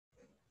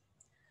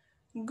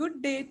Good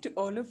day to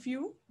all of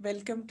you.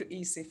 Welcome to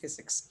Easy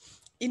Physics.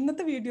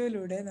 ഇന്നത്തെ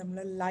വീഡിയോയിലൂടെ നമ്മൾ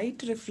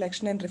light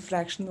reflection and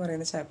refraction എന്ന്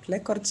പറയുന്ന ചാപ്റ്ററിലെ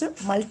കുറച്ച്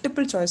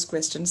മൾട്ടിപ്പിൾ ചോയ്സ്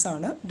ക്വസ്റ്റ്യൻസ്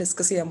ആണ്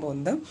ഡിസ്കസ് ചെയ്യാൻ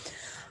പോകുന്നത്.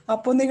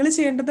 അപ്പോൾ നിങ്ങൾ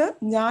ചെയ്യേണ്ടത്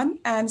ഞാൻ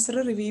ആൻസർ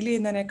റിവീൽ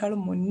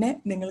ചെയ്യുന്നതിനേക്കാളും മുന്നേ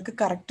നിങ്ങൾക്ക്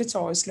കറക്റ്റ്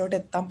ചോയ്സിലോട്ട്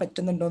എത്താൻ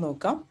പറ്റുന്നുണ്ടോ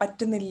നോക്കാം.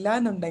 പറ്റുന്നില്ല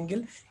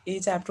എന്നുണ്ടെങ്കിൽ ഈ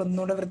ചാപ്റ്റർ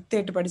ഒന്നുകൂടെ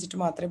വൃത്തിയായിട്ട്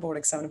പഠിച്ചിട്ട് മാത്രമേ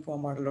ബോർഡ് എക്സാമിന്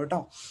പോകാൻ പാടുള്ളൂ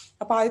കേട്ടോ.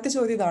 അപ്പോൾ ആദ്യത്തെ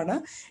ചോദ്യം ഇതാണ്: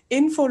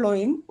 in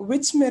following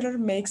which mirror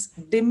makes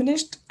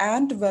diminished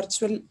and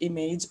virtual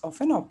image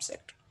of N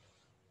object?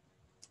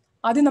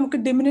 ആദ്യം നമുക്ക്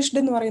ഡിമിനിഷ്ഡ്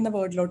എന്ന് പറയുന്ന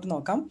വേർഡിലോട്ട്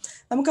നോക്കാം.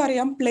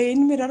 നമുക്കറിയാം പ്ലെയിൻ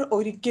മിറർ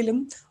ഒരിക്കലും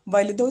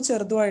വലുതോ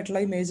ചെറുതോ ആയിട്ടുള്ള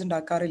ഇമേജ്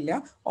ഉണ്ടാക്കാറില്ല.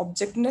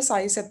 ഒബ്ജക്റ്റിന്റെ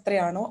സൈസ്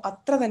എത്രയാണോ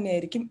അത്ര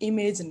തന്നെയായിരിക്കും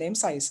ഇമേജിന്റെയും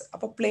സൈസ്.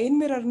 അപ്പോൾ പ്ലെയിൻ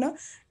മിററിന്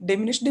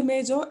ഡിമിനിഷ്ഡ്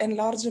ഇമേജോ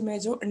എൻലാർജ്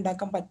ഇമേജോ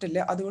ഉണ്ടാക്കാൻ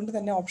പറ്റില്ല. അതുകൊണ്ട്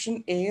തന്നെ ഓപ്ഷൻ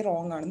എ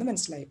റോങ് ആണെന്ന്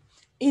മനസ്സിലായി.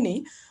 ഇനി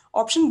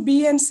ഓപ്ഷൻ ബി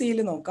ആൻഡ്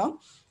സിയിൽ നോക്കാം.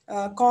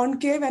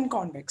 കോൺകേവ് ആൻഡ്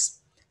കോൺവെക്സ്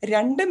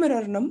രണ്ട്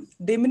മിററിനും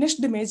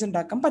ഡിമിനിഷ്ഡ് ഇമേജ്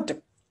ഉണ്ടാക്കാൻ പറ്റും.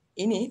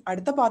 ഇനി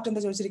അടുത്ത പാർട്ട്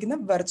എന്താ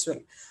ചോദിച്ചിരിക്കുന്നത്? വെർച്വൽ.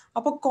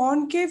 അപ്പോൾ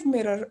കോൺകേവ്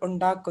മിറർ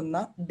ഉണ്ടാക്കുന്ന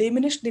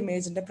ഡിമിനിഷ്ഡ്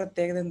ഇമേജിന്റെ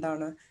പ്രത്യേകത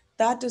എന്താണ്?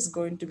 That is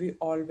going to be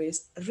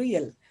always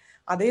real.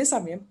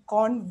 അതേസമയം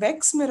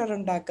കോൺവെക്സ് മിറർ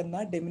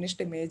ഉണ്ടാക്കുന്ന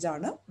ഡിമിനിഷ്ഡ് ഇമേജ്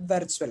ആണ്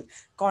virtual.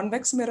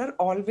 Convex mirror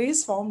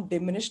always form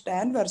diminished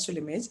and virtual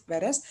image,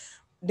 versus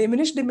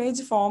diminished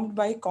image formed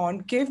by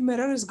concave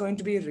mirror is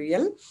going to B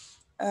real.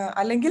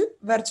 അല്ലെങ്കിൽ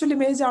virtual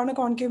image ആണ്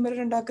concave mirror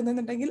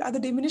ഉണ്ടാക്കുന്നതെന്നുണ്ടെങ്കിൽ അത്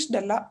diminished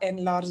അല്ല,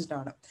 enlarged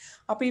ആണ്.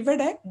 അപ്പൊ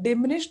ഇവിടെ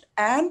diminished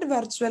and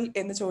virtual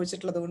എന്ന്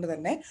ചോദിച്ചിട്ടുള്ളത് കൊണ്ട്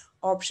തന്നെ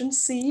ഓപ്ഷൻ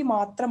സി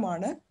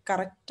മാത്രമാണ്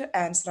കറക്റ്റ്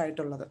ആൻസർ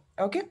ആയിട്ടുള്ളത്.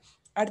 ഓക്കെ,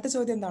 അടുത്ത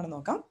ചോദ്യം എന്താണെന്ന്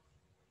നോക്കാം.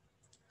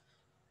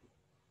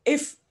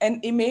 If an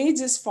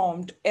image is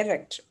formed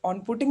erect on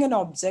putting an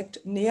object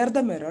near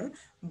the mirror,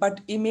 but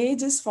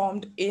image is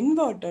formed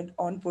inverted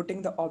on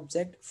putting the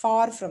object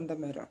far from the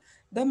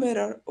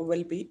mirror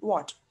will be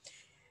what?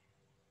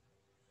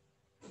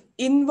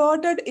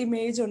 Inverted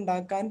image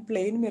ഉണ്ടാക്കാൻ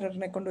plain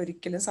മിററിനെ കൊണ്ട്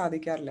ഒരിക്കലും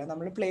സാധിക്കാറില്ല.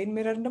 നമ്മൾ plain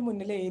മിററിന്റെ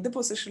മുന്നിൽ ഏത്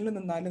പൊസിഷനിൽ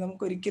നിന്നാലും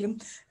നമുക്ക് ഒരിക്കലും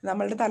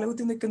നമ്മളുടെ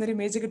തലകുത്തി നിൽക്കുന്ന ഒരു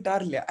ഇമേജ്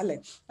കിട്ടാറില്ല, അല്ലെ?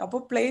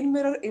 അപ്പോൾ പ്ലെയിൻ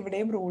മിറർ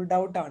ഇവിടെയും റൂൾഡ്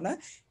ഔട്ട് ആണ്.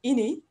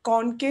 ഇനി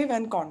concave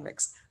and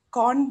convex.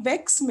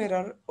 Convex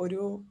mirror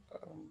ഒരു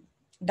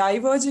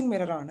ഡൈവേർജിങ്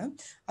മിറർ ആണ്.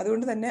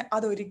 അതുകൊണ്ട് തന്നെ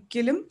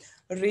അതൊരിക്കലും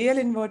റിയൽ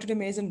ഇൻവേർട്ടഡ്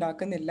ഇമേജ്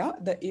ഉണ്ടാക്കുന്നില്ല.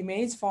 The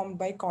image formed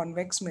by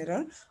convex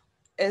mirror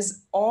is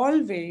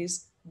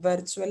always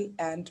virtual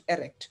and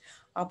erect.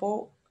 അപ്പോൾ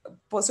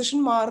പൊസിഷൻ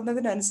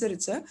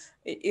മാറുന്നതിനനുസരിച്ച്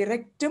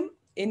ഇറക്റ്റും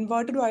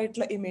ഇൻവേർട്ടഡും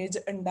ആയിട്ടുള്ള ഇമേജ്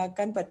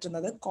ഉണ്ടാക്കാൻ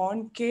പറ്റുന്നത്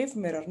കോൺകേവ്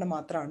മിററിന്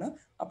മാത്രമാണ്.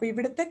 അപ്പൊ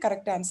ഇവിടുത്തെ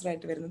കറക്റ്റ് ആൻസർ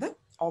ആയിട്ട് വരുന്നത്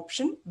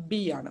ഓപ്ഷൻ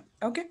ബി ആണ്.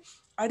 ഓക്കെ,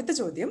 അടുത്ത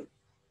ചോദ്യം: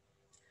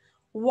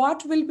 what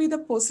will be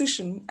the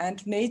position and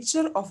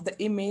nature of the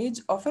image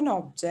of an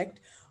object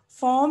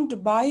formed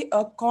by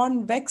a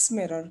convex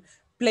mirror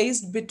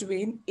placed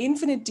between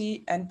infinity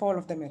and pole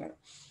of the mirror?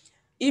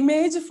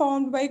 Image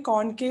formed by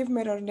concave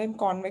മിററിന്റെയും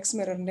convex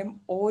മിററിന്റെയും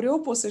ഓരോ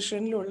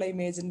പൊസിഷനിലുള്ള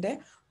ഇമേജിന്റെ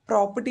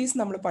properties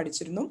നമ്മൾ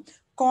പഠിച്ചിരുന്നു.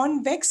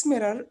 Convex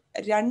mirror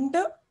രണ്ട്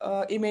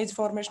image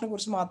ഫോർമേഷനെ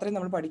കുറിച്ച് മാത്രമേ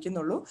നമ്മൾ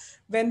പഠിക്കുന്നുള്ളൂ.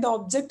 When the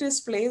object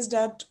is placed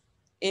at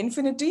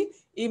infinity,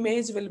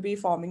 image will be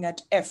foaming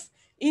at F.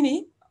 ഇനി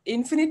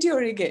infinity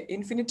ഒഴികെ,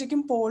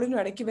 ഇൻഫിനിറ്റിക്കും പോളിനും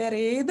ഇടയ്ക്ക് വേറെ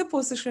ഏത്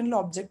പൊസിഷനിൽ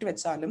ഒബ്ജക്റ്റ്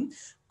വെച്ചാലും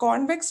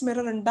കോൺവെക്സ്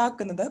മിറർ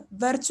ഉണ്ടാക്കുന്നത്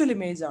വെർച്വൽ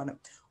ഇമേജ് ആണ്.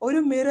 ഒരു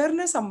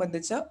മിററിനെ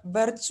സംബന്ധിച്ച്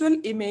വെർച്വൽ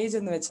ഇമേജ്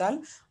എന്ന് വെച്ചാൽ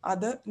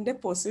അതിന്റെ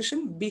പൊസിഷൻ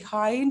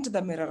ബിഹൈൻഡ്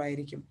ദ മിറർ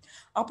ആയിരിക്കും.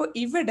 അപ്പോൾ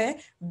ഇവിടെ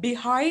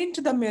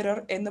ബിഹൈൻഡ് ദ മിറർ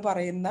എന്ന്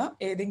പറയുന്ന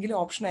ഏതെങ്കിലും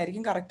ഓപ്ഷൻ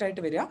ആയിരിക്കും കറക്റ്റ്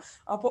ആയിട്ട് വരിക.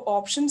 അപ്പോൾ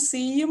ഓപ്ഷൻ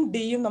സിയും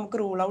ഡിയും നമുക്ക്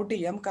റൂൾ ഔട്ട്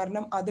ചെയ്യാം,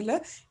 കാരണം അതിൽ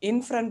in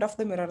front of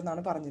the mirror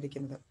എന്നാണ്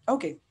പറഞ്ഞിരിക്കുന്നത്.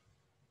 ഓക്കെ,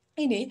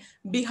 ഇനി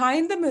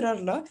ബിഹൈൻഡ് ദ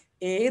മിററിൽ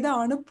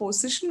ഏതാണ്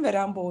പൊസിഷൻ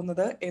വരാൻ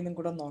പോകുന്നത് എന്നും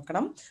കൂടെ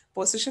നോക്കണം.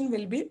 Position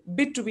will be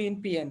between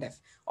P and F.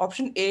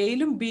 Option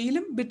എയിലും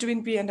ബിയിലും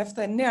between P and F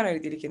തന്നെയാണ്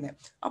എഴുതിയിരിക്കുന്നത്.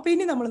 അപ്പൊ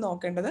ഇനി നമ്മൾ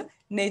നോക്കേണ്ടത്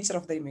നേച്ചർ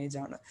ഓഫ് ദ ഇമേജ്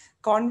ആണ്.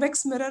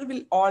 Convex mirror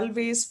will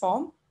always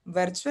form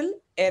virtual,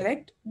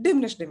 erect,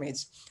 diminished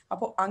image.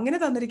 അപ്പോൾ അങ്ങനെ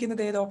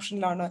തന്നിരിക്കുന്നത് ഏത്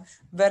ഓപ്ഷനിലാണ്?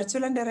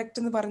 വെർച്വൽ ആൻഡ് എറക്റ്റ്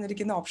എന്ന്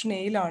പറഞ്ഞിരിക്കുന്ന ഓപ്ഷൻ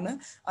എയിലാണ്.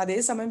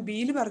 അതേസമയം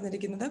ബിയിൽ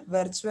പറഞ്ഞിരിക്കുന്നത്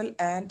വെർച്വൽ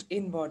ആൻഡ്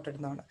ഇൻവേർട്ടഡ്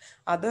എന്നാണ്.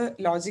 അത്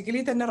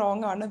ലോജിക്കലി തന്നെ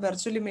റോങ് ആണ്.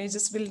 Virtual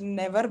images will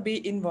never be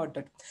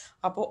inverted.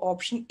 അപ്പോൾ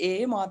ഓപ്ഷൻ എ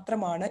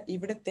മാത്രമാണ്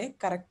ഇവിടുത്തെ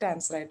കറക്റ്റ്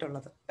ആൻസർ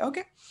ആയിട്ടുള്ളത്.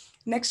 Okay,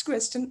 next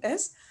question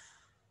is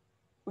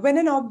when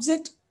an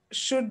object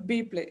should be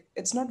placed,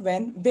 it's not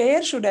when,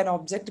 where should an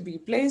object be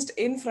placed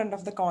in front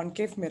of the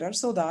concave mirror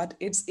so that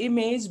its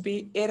image be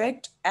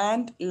erect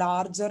and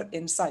larger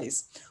in size?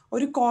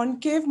 ഒരു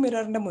concave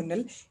മിററിന്റെ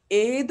മുന്നിൽ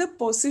ഏത്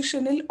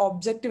പൊസിഷനിൽ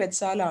object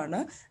വെച്ചാലാണ്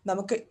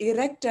നമുക്ക്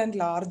erect and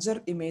larger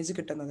image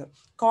കിട്ടുന്നത്?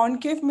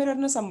 Concave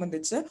മിററിനെ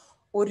സംബന്ധിച്ച്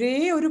ഒരേ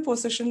ഒരു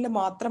പൊസിഷനിൽ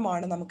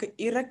മാത്രമാണ് നമുക്ക്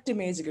ഇറക്റ്റ്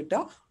ഇമേജ് കിട്ടുക.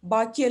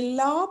 ബാക്കി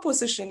എല്ലാ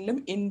പൊസിഷനിലും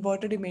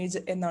ഇൻവേർട്ടഡ് ഇമേജ്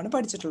എന്നാണ്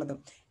പഠിച്ചിട്ടുള്ളത്.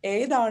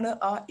 ഏതാണ്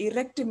ആ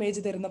ഇറക്റ്റ്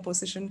ഇമേജ് തരുന്ന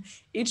position?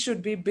 It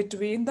should be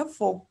between the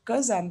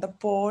focus and the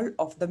Paul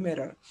of the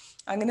mirror.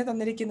 അങ്ങനെ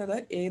തന്നിരിക്കുന്നത്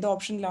ഏത്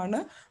ഓപ്ഷനിലാണ്?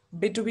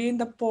 Between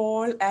the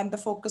Paul and the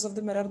focus of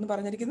the mirror എന്ന്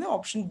പറഞ്ഞിരിക്കുന്നത്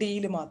ഓപ്ഷൻ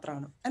ഡിയിൽ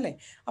മാത്രമാണ്, അല്ലെ?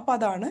 അപ്പൊ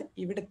അതാണ്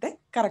ഇവിടുത്തെ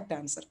കറക്റ്റ്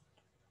ആൻസർ.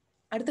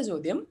 അടുത്ത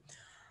ചോദ്യം: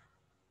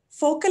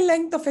 Focal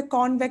length of a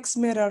convex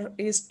mirror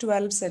is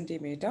 12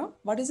 centimeter.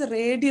 What is the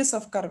radius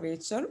of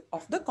curvature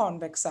of the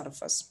convex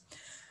surface?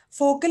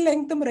 Focal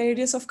length and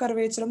radius of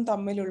curvature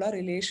തമ്മിലുള്ള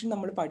relation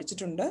നമ്മൾ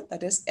പഠിച്ചിട്ടുണ്ട്.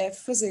 That is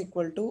F is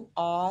equal to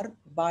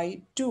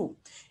R/2.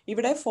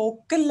 ഇവിടെ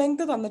focal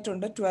length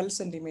തന്നിട്ടുണ്ട് 12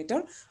 centimeter.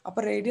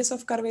 അപ്പോൾ radius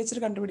of curvature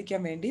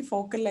കണ്ടുപിടിക്കാൻ വേണ്ടി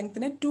focal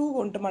lengthനെ 2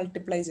 കൊണ്ട്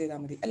multiply ചെയ്താൽ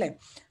മതി അല്ലേ?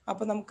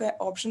 അപ്പോൾ നമുക്ക്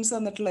ഓപ്ഷൻസ്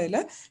തന്നിട്ടുള്ളതിൽ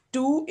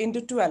 2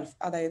 into 12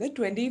 അതായത്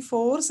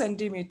 24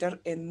 centimeter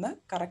എന്ന്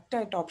കറക്റ്റ്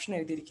ആയിട്ട് ഓപ്ഷൻ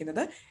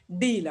എഴുതിയിരിക്കുന്നത്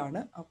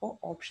ഡിയിലാണ്. അപ്പോൾ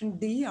ഓപ്ഷൻ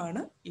ഡി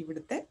ആണ്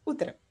ഇവിടുത്തെ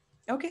ഉത്തരം.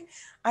 ഓക്കെ,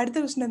 അടുത്ത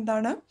ക്വസ്റ്റൻ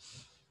എന്താണ്?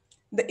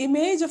 The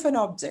image of an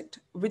object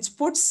which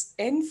puts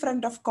in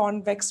front of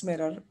convex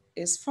mirror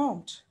is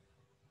formed.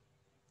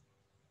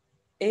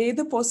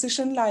 ഏത്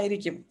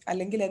പൊസിഷനിലായിരിക്കും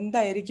അല്ലെങ്കിൽ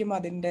എന്തായിരിക്കും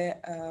അതിൻ്റെ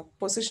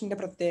പൊസിഷൻ്റെ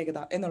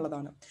പ്രത്യേകത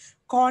എന്നുള്ളതാണ്.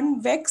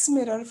 കോൺവെക്സ്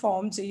മിറർ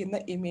ഫോം ചെയ്യുന്ന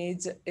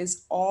image is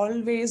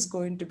always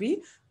going to B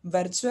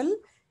virtual,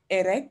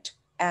 erect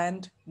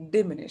and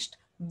diminished.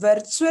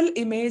 Virtual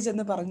image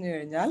എന്ന് പറഞ്ഞു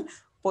കഴിഞ്ഞാൽ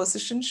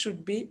position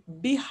should be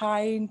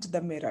behind the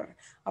mirror.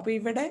 അപ്പോൾ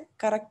ഇവിടെ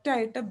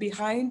കറക്റ്റായിട്ട്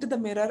ബിഹൈൻഡ് ദ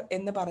മിറർ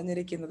എന്ന്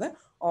പറഞ്ഞിരിക്കുന്നത്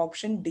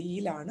ഓപ്ഷൻ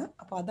ഡിയിലാണ്.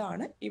 അപ്പോൾ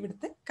അതാണ്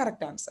ഇവിടുത്തെ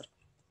കറക്റ്റ് ആൻസർ.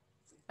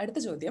 അടുത്ത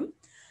ചോദ്യം,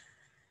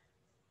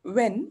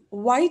 when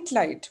white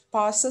light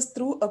passes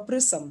through a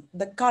prism,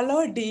 the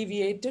color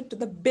deviated to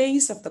the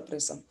base of the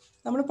prism.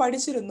 നമ്മൾ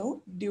പഠിച്ചിരുന്നു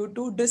due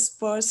to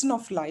dispersion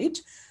of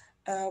light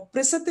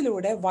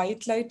പ്രിസത്തിലൂടെ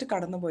white light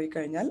കടന്നു പോയി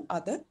കഴിഞ്ഞാൽ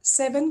അത്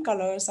 7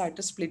 കളേഴ്സ്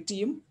ആയിട്ട് സ്പ്ലിറ്റ്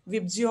ചെയ്യും.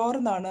 വിബ്ജിയോർ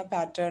എന്നാണ്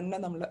പാറ്റേണിനെ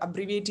നമ്മൾ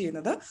അബ്രിവിയേറ്റ്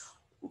ചെയ്യുന്നത്,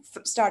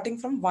 starting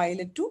from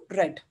violet to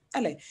red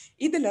അല്ലെ.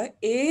 ഇതിൽ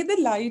ഏത്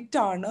ലൈറ്റ്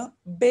ആണ്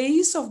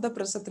ബേസ് ഓഫ് ദ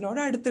പ്രിസത്തിനോട്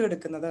അടുത്ത്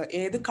കിടക്കുന്നത്,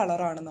 ഏത്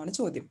കളറാണെന്നാണ്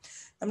ചോദ്യം.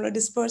 നമ്മൾ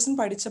ഡിസ്പേഴ്സൺ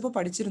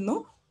പഠിച്ചിരുന്നു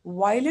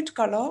violet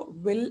color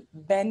will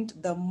bend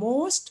the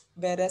most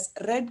whereas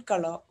red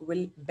color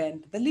will bend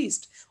the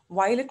least.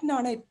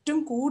 വയലറ്റിനാണ് ഏറ്റവും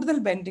കൂടുതൽ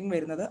ബെൻഡിങ്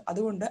വരുന്നത്,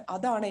 അതുകൊണ്ട്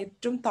അതാണ്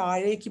ഏറ്റവും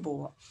താഴേക്ക്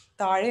പോവുക.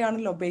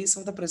 താഴെയാണല്ലോ ബേസ്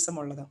ഓഫ് ദ പ്രിസം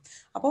ഉള്ളത്.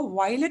 അപ്പോൾ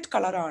വയലറ്റ്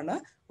കളറാണ്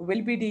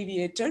will be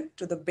deviated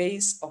to the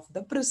base of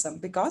the prism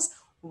because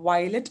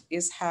violet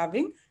is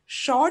having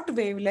short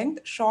wavelength.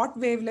 Short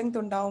wave length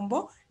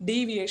ഉണ്ടാവുമ്പോൾ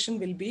deviation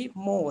will be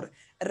more.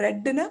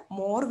 റെഡിന്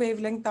more wave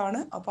length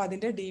ആണ്, അപ്പോൾ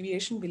അതിൻ്റെ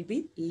deviation will be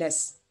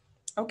less.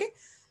 Okay,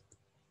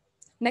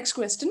 next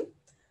question,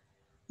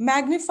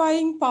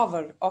 magnifying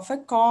power of a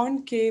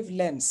concave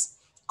lens.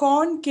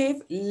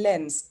 Concave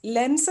lens,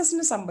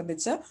 ലെൻസസിനെ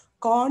സംബന്ധിച്ച്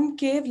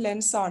concave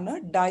lens ആണ്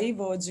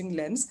diverging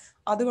lens.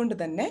 അതുകൊണ്ട്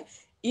തന്നെ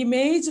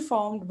image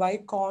formed by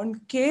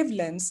concave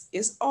lens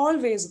is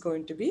always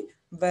going to B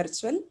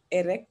virtual,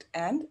 erect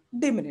and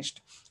diminished.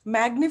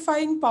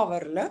 Magnifying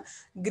പവറിൽ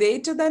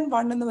greater than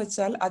 1 എന്ന്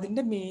വെച്ചാൽ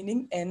അതിൻ്റെ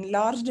meaning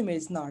enlarged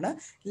image എന്നാണ്.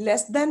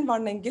 Less than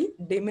 1 എങ്കിൽ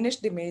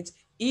ഡിമിനിഷ്ഡ് ഇമേജ്,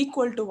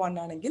 ഈക്വൽ ടു 1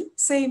 ആണെങ്കിൽ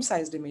സെയിം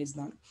സൈസ്ഡ് ഇമേജ്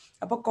എന്നാണ്.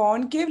 അപ്പോൾ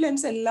കോൺകേവ്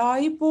ലെൻസ്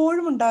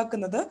എല്ലായ്പ്പോഴും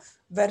ഉണ്ടാക്കുന്നത്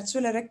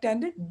virtual, erect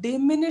and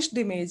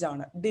diminished image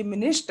ആണ്.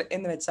 ഡിമിനിഷ്ഡ്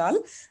എന്ന് വെച്ചാൽ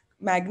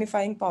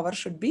magnifying power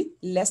should be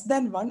less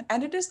than 1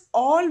 and it is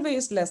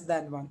always less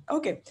than 1.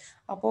 Okay,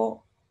 അപ്പോൾ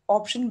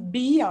ഓപ്ഷൻ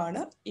ബി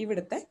ആണ്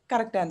ഇവിടുത്തെ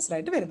കറക്റ്റ് ആൻസർ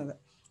ആയിട്ട് വരുന്നത്.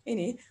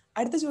 ഇനി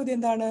അടുത്ത ചോദ്യം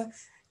എന്താണ്?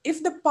 If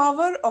the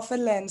power of a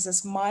lens is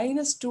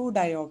 -2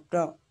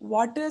 diopter,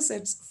 what is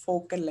its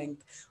focal length?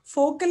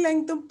 Focal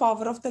length ഉം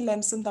power of the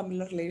lens ഉം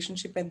തമ്മിലുള്ള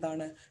റിലേഷൻഷിപ്പ്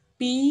എന്താണ്?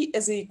 P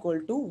is equal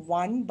to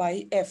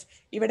 1/f.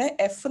 ഇവിടെ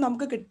എഫ്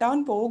നമുക്ക് കിട്ടാൻ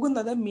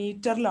പോകുന്നത്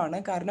മീറ്ററിലാണ്,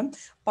 കാരണം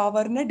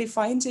പവറിനെ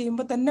ഡിഫൈൻ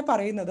ചെയ്യുമ്പോൾ തന്നെ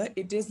പറയുന്നത്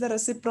it is the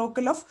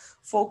reciprocal of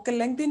focal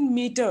length in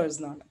metres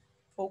എന്നാണ്.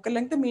 Focal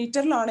length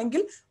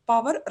മീറ്ററിലാണെങ്കിൽ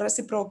power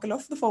reciprocal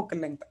of the focal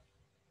length.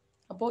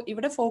 അപ്പോൾ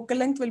ഇവിടെ focal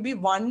length will be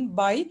 1/p.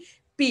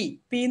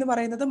 P എന്ന്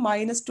പറയുന്നത്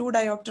 -2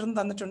 ഡയോപ്റ്റർ എന്ന്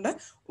തന്നിട്ടുണ്ട്.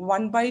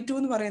 1/2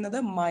 എന്ന് പറയുന്നത്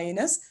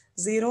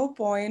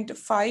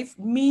 -0.5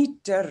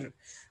 മീറ്റർ.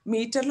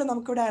 മീറ്ററിൽ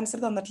നമുക്കിവിടെ ആൻസർ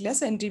തന്നിട്ടില്ല,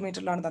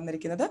 സെന്റിമീറ്ററിലാണ്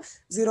തന്നിരിക്കുന്നത്.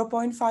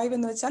 0.5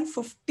 എന്ന് വെച്ചാൽ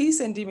 50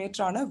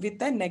 സെന്റിമീറ്റർ ആണ്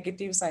വിത്ത് എ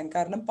നെഗറ്റീവ് സൈൻ,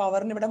 കാരണം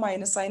പവറിന് ഇവിടെ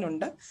മൈനസ് സൈൻ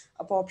ഉണ്ട്.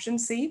 അപ്പോൾ ഓപ്ഷൻ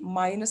സി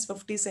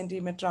 -50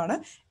 സെന്റിമീറ്റർ ആണ്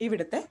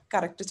ഇവിടുത്തെ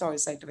കറക്റ്റ്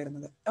ചോയ്സ് ആയിട്ട്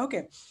വരുന്നത്. ഓക്കെ,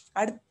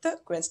 അടുത്ത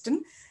question,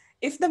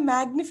 if the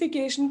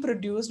magnification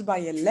produced by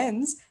a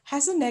lens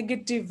has a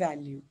negative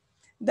value,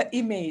 the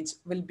image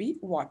will be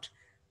what?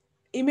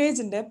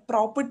 ഇമേജിൻ്റെ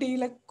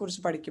പ്രോപ്പർട്ടിയെ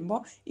കുറിച്ച് പഠിക്കുമ്പോൾ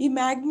ഈ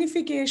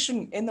മാഗ്നിഫിക്കേഷൻ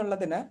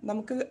എന്നുള്ളതിന്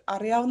നമുക്ക്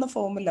അറിയാവുന്ന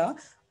ഫോർമുല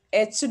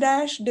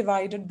h'/h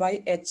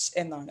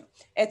എന്നാണ്.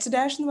 h'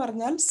 എന്ന്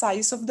പറഞ്ഞാൽ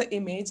size of the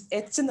image,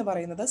 h എന്ന്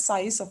പറയുന്നത്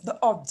size of the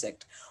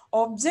object.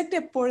 Object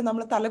എപ്പോഴും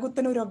നമ്മൾ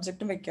തലകുത്തന ഒരു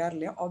ഒബ്ജക്റ്റും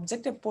വെക്കാറില്ല,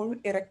 ഒബ്ജക്റ്റ് എപ്പോഴും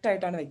ഇറക്റ്റ്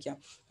ആയിട്ടാണ് വെക്കുക.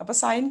 അപ്പോൾ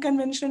സൈൻ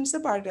കൺവെൻഷൻസ്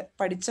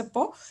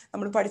പഠിച്ചപ്പോൾ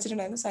നമ്മൾ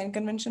പഠിച്ചിട്ടുണ്ടായിരുന്നു. സൈൻ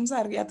കൺവെൻഷൻസ്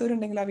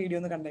അറിയാത്തവരുണ്ടെങ്കിൽ ആ വീഡിയോ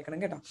ഒന്ന് കണ്ടേക്കണം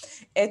കേട്ടോ.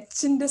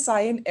 എച്ചിൻ്റെ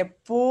സൈൻ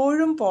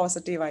എപ്പോഴും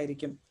പോസിറ്റീവ്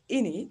ആയിരിക്കും.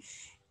 ഇനി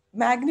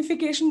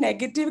മാഗ്നിഫിക്കേഷൻ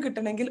നെഗറ്റീവ്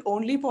കിട്ടണമെങ്കിൽ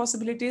only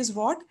possibility is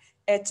what?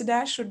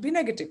 h' should be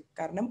negative.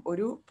 കാരണം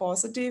ഒരു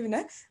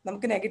പോസിറ്റീവിനെ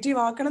നമുക്ക് നെഗറ്റീവ്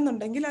ആക്കണം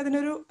എന്നുണ്ടെങ്കിൽ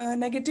അതിനൊരു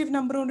നെഗറ്റീവ്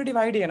നമ്പർ കൊണ്ട്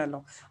ഡിവൈഡ് ചെയ്യണമല്ലോ.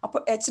 അപ്പോൾ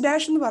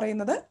h' എന്ന്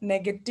പറയുന്നത്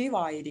നെഗറ്റീവ്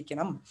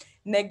ആയിരിക്കണം.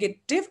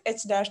 നെഗറ്റീവ്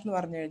h' എന്ന്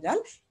പറഞ്ഞു കഴിഞ്ഞാൽ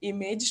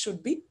ഇമേജ്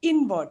ഷുഡ് ബി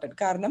ഇൻവേർട്ടഡ്.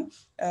 കാരണം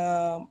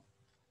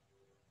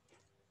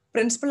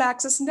പ്രിൻസിപ്പൽ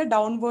ആക്സസിന്റെ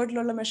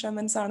ഡൗൺവേർഡിലുള്ള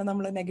മെഷർമെന്റ്സ് ആണ്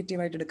നമ്മൾ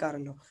നെഗറ്റീവായിട്ട്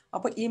എടുക്കാറല്ലോ.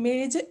 അപ്പോൾ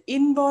ഇമേജ്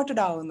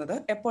ഇൻവേർട്ടഡ് ആവുന്നത്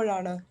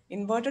എപ്പോഴാണ്?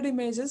 Inverted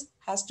images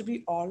has to be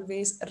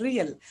always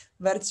real.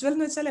 Virtual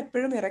എന്ന് വെച്ചാൽ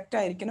എപ്പോഴും ഇറക്റ്റ്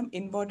ആയിരിക്കണം,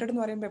 ഇൻവേർട്ടഡ്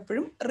എന്ന് പറയുമ്പോൾ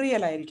എപ്പോഴും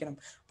റിയൽ ആയിരിക്കണം.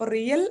 അപ്പോൾ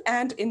റിയൽ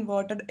ആൻഡ്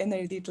ഇൻവേർട്ടഡ് എന്ന്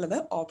എഴുതിയിട്ടുള്ളത്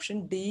ഓപ്ഷൻ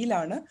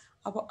ഡിയിലാണ്.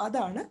 അപ്പോൾ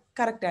അതാണ്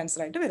കറക്റ്റ്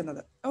ആൻസർ ആയിട്ട്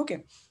വരുന്നത്. ഓക്കെ,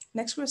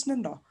 നെക്സ്റ്റ് ക്വസ്റ്റ്യൻ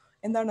ഉണ്ടോ?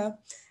 എന്താണ്?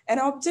 An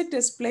object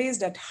is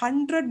placed at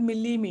 100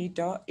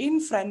 millimeter in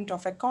front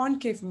of a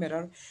concave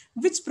mirror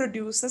which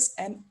produces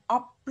an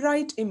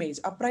upright image.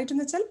 Upright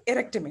എന്ന് വെച്ചാൽ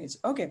erect image.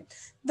 Okay.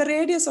 The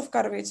radius of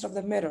curvature of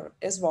the mirror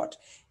is what?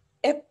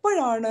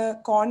 എപ്പോഴാണ്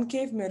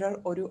concave mirror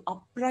ഒരു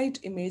upright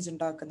image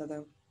ഉണ്ടാക്കുന്നത്?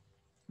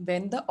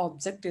 When the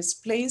object is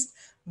placed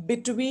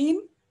between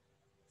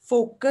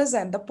focus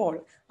and the Paul.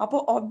 അപ്പോൾ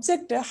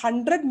object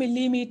 100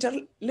 millimeterൽ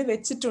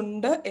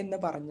വെച്ചിട്ടുണ്ട് എന്ന്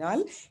പറഞ്ഞാൽ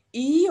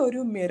ഈ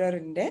ഒരു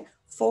മിററിന്റെ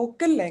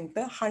ഫോക്കൽ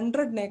ലെങ്ത്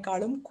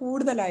 100-നേക്കാളും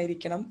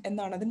കൂടുതലായിരിക്കണം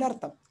എന്നാണ് അതിൻ്റെ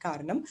അർത്ഥം.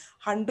 കാരണം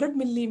 100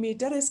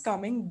 millimeter is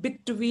coming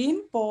between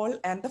Paul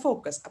and the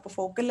focus. അപ്പോൾ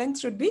focal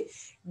length should be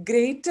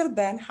greater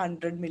than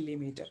 100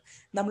 millimeter.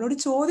 നമ്മളോട്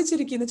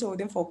ചോദിച്ചിരിക്കുന്ന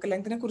ചോദ്യം ഫോക്കൽ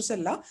ലെങ്തിനെ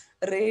കുറിച്ചല്ല,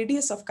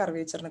 റേഡിയസ് ഓഫ്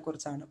കർവേച്ചറിനെ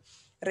കുറിച്ചാണ്.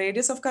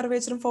 റേഡിയസ് ഓഫ്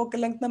കർവേച്ചറും ഫോക്കൽ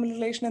ലെങ്ത് തമ്മിൽ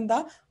റിലേഷൻ എന്താ?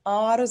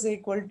 R is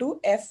equal to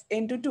F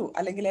into 2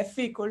 അല്ലെങ്കിൽ F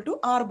equal to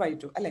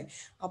R/2 അല്ലെ.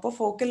 അപ്പോൾ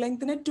ഫോക്കൽ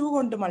ലെങ്തിനെ 2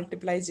 കൊണ്ട്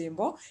മൾട്ടിപ്ലൈ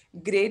ചെയ്യുമ്പോൾ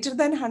ഗ്രേറ്റർ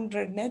ദാൻ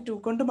 100നെ 2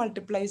 കൊണ്ട്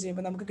മൾട്ടിപ്ലൈ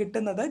ചെയ്യുമ്പോൾ നമുക്ക്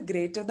കിട്ടുന്നത്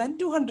ഗ്രേറ്റർ ദാൻ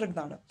 200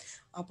 എന്നാണ്.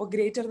 അപ്പോൾ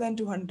ഗ്രേറ്റർ ദാൻ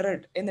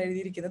 200 എന്ന്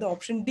എഴുതിയിരിക്കുന്നത്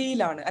ഓപ്ഷൻ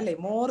ഡിയിലാണ് അല്ലെ,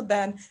 മോർ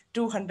ദാൻ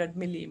 200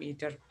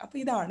 millimeter. അപ്പോൾ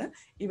ഇതാണ്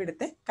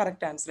ഇവിടുത്തെ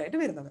കറക്റ്റ് ആൻസർ ആയിട്ട്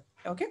വരുന്നത്.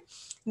 Okay,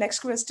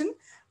 next question.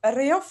 A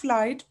ray of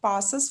light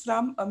passes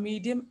from a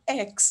medium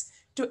X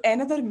to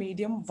another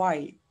medium Y.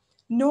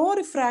 No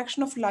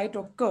refraction of light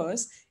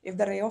occurs if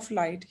the ray of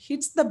light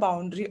hits the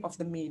boundary of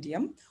the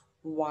medium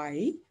Y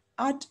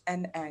at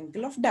an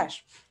angle of dash.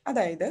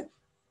 അതായത്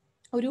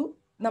ഒരു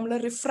നമ്മൾ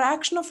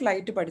refraction of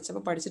light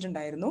പഠിച്ചപ്പോൾ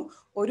പഠിച്ചിട്ടുണ്ടായിരുന്നു,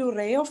 ഒരു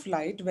ray of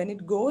light when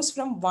it goes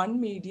from one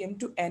medium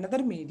to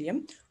another medium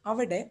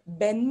അവിടെ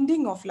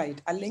bending of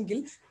light അല്ലെങ്കിൽ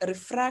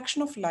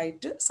refraction of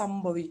light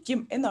സംഭവിക്കും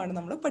എന്നാണ്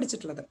നമ്മൾ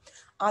പഠിച്ചിട്ടുള്ളത്.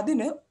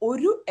 അതിന്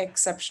ഒരു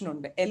എക്സെപ്ഷൻ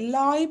ഉണ്ട്,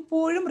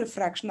 എല്ലായ്പ്പോഴും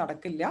റിഫ്രാക്ഷൻ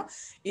നടക്കില്ല.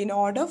 In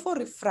order for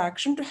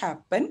refraction to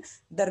happen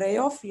the ray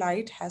of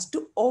light has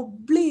to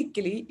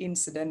ഒബ്ലീക്ലി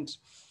incident.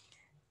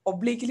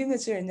 ഒബ്ലീക്ലി എന്ന്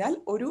വെച്ച് കഴിഞ്ഞാൽ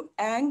ഒരു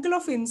angle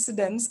of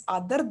incidence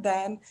other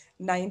than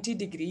 90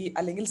 degree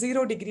അല്ലെങ്കിൽ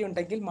 0 ഡിഗ്രി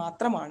ഉണ്ടെങ്കിൽ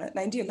മാത്രമാണ്,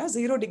 90 അല്ല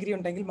 0 ഡിഗ്രി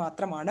ഉണ്ടെങ്കിൽ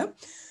മാത്രമാണ്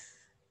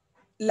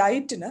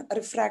ലൈറ്റിന്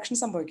റിഫ്രാക്ഷൻ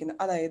സംഭവിക്കുന്നത്.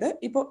 അതായത്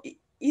ഇപ്പോൾ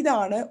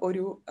ഇതാണ്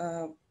ഒരു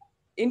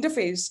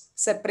interface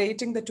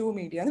separating the two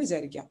media എന്ന്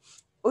വിചാരിക്കാം.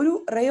 ഒരു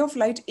റേ ഓഫ്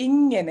ലൈറ്റ്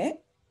ഇങ്ങനെ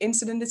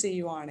ഇൻസിഡന്റ്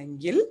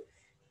ചെയ്യുവാണെങ്കിൽ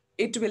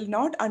it will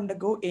not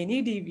undergo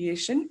any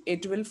deviation,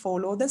 it will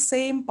follow the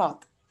same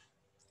path.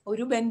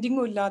 ഒരു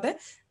ബെൻഡിങ്ങും ഇല്ലാതെ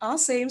ആ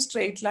സെയിം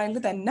സ്ട്രെയിറ്റ് ലൈനിൽ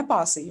തന്നെ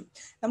പാസ് ചെയ്യും.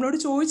 നമ്മളോട്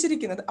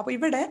ചോദിച്ചിരിക്കുന്നത്, അപ്പോൾ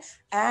ഇവിടെ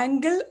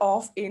angle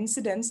of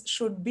incidence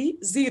should be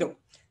 0.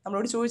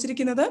 നമ്മളോട്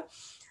ചോദിച്ചിരിക്കുന്നത്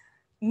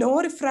no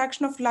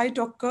refraction of light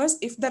occurs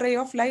if the ray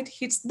of light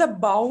hits the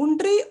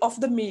boundary of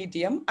the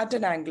medium at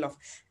an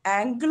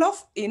angle of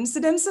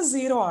incidence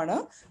 0 ആണ്.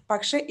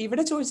 പക്ഷെ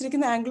ഇവിടെ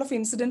ചോദിച്ചിരിക്കുന്ന ആംഗിൾ ഓഫ്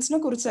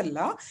ഇൻസിഡൻസിനെ കുറിച്ചല്ല,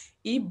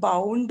 ഈ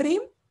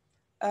ബൗണ്ടറിയും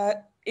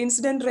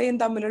ഇൻസിഡന്റ് റേയും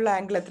തമ്മിലുള്ള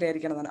ആംഗിൾ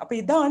എത്രയായിരിക്കണം എന്നാണ്. അപ്പൊ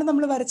ഇതാണ്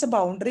നമ്മൾ വരച്ച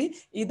ബൗണ്ടറി,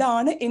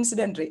 ഇതാണ്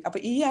ഇൻസിഡന്റ് റേ. അപ്പൊ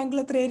ഈ ആംഗിൾ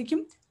എത്രയായിരിക്കും?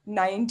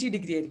 90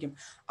 ഡിഗ്രി ആയിരിക്കും.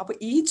 അപ്പൊ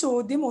ഈ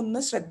ചോദ്യം ഒന്ന്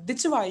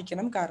ശ്രദ്ധിച്ച്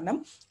വായിക്കണം. കാരണം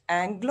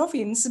ആംഗിൾ ഓഫ്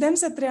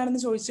ഇൻസിഡൻസ്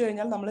എത്രയാണെന്ന് ചോദിച്ചു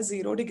കഴിഞ്ഞാൽ നമ്മൾ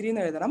 0 ഡിഗ്രി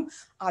എന്ന് എഴുതണം.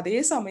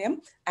 അതേസമയം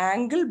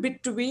angle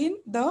between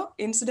the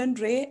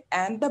incident ray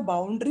and the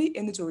boundary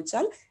എന്ന്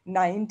ചോദിച്ചാൽ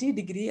 90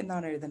 ഡിഗ്രി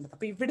എന്നാണ് എഴുതേണ്ടത്.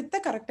 അപ്പൊ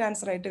ഇവിടുത്തെ കറക്റ്റ്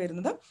ആൻസർ ആയിട്ട്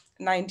വരുന്നത്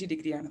 90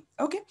 ഡിഗ്രിയാണ്.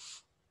 ഓക്കെ,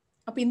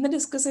 അപ്പൊ ഇന്ന്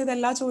ഡിസ്കസ് ചെയ്ത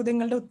എല്ലാ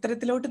ചോദ്യങ്ങളുടെ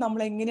ഉത്തരത്തിലോട്ട് നമ്മൾ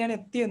എങ്ങനെയാണ്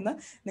എത്തിയെന്ന്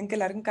നിങ്ങൾക്ക്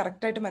എല്ലാവർക്കും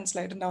കറക്റ്റായിട്ട്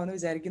മനസ്സിലായിട്ടുണ്ടാവുമെന്ന്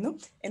വിചാരിക്കുന്നു.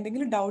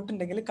 എന്തെങ്കിലും ഡൗട്ട്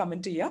ഉണ്ടെങ്കിൽ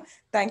കമന്റ് ചെയ്യുക.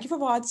 Thank you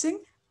for watching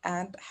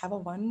and have a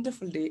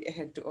wonderful day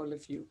ahead to all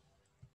of you.